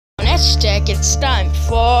let's check. It's time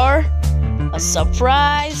for a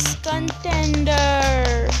surprise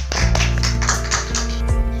contender.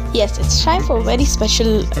 Yes, it's time for a very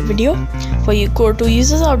special video for you Core 2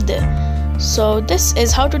 users out there. So this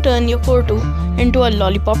is how to turn your Core 2 into a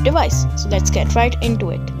Lollipop device. So let's get right into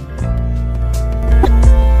it.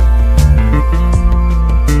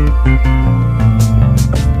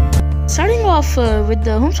 Starting off with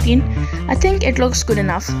the home screen, I think it looks good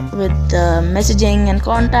enough with the messaging and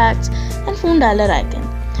contacts and phone dialer icon.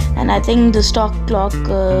 And I think the stock clock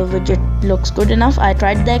widget looks good enough. I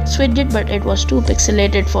tried the X widget, but it was too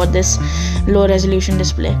pixelated for this low resolution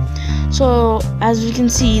display. So as we can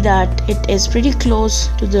see that it is pretty close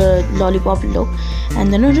to the Lollipop look,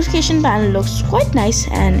 and the notification panel looks quite nice,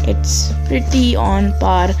 and it's pretty on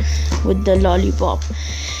par with the Lollipop.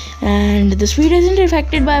 And the speed isn't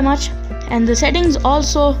affected by much, and the settings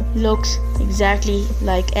also looks exactly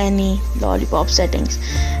like any Lollipop settings,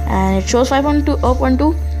 and it shows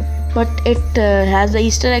 5.2, but it has the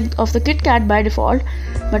Easter egg of the Kit Kat by default.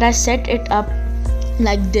 But I set it up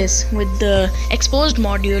like this with the exposed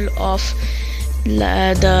module of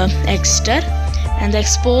the Xter, and the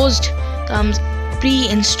exposed comes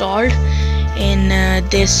pre-installed in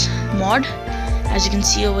this mod, as you can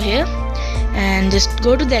see over here. And just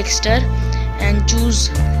go to the Xter and choose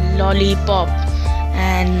Lollipop,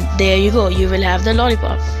 and there you go, you will have the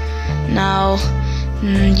Lollipop. Now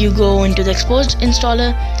you go into the exposed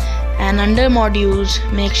installer, and under modules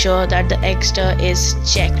make sure that the Xter is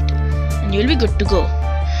checked, and you'll be good to go.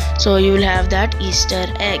 So you will have that Easter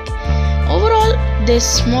egg. Overall,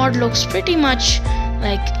 this mod looks pretty much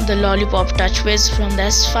like the Lollipop TouchWiz from the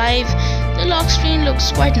S5. The lock screen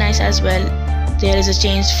looks quite nice as well. There is a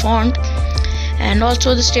changed font, and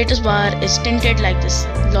also the status bar is tinted like this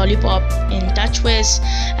Lollipop in TouchWiz,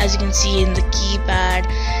 as you can see in the keypad,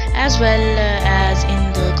 as well as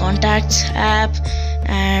in the contacts app,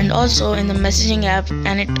 and also in the messaging app.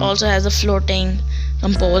 And it also has a floating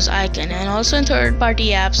compose icon, and also in third-party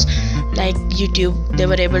apps like YouTube they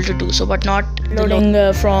were able to do so, but not loading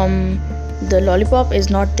from the Lollipop is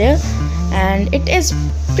not there. And it is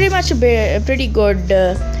pretty much a pretty good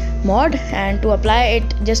mod, and to apply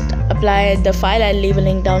it, just apply the file. I'll leave a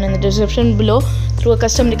link down in the description below through a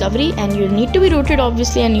custom recovery, and you need to be rooted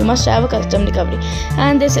obviously, and you must have a custom recovery.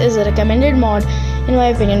 And this is a recommended mod in my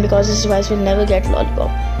opinion, because this device will never get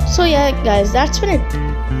Lollipop. So yeah guys, that's been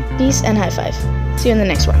it. Peace and high five. See you in the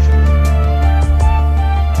next one.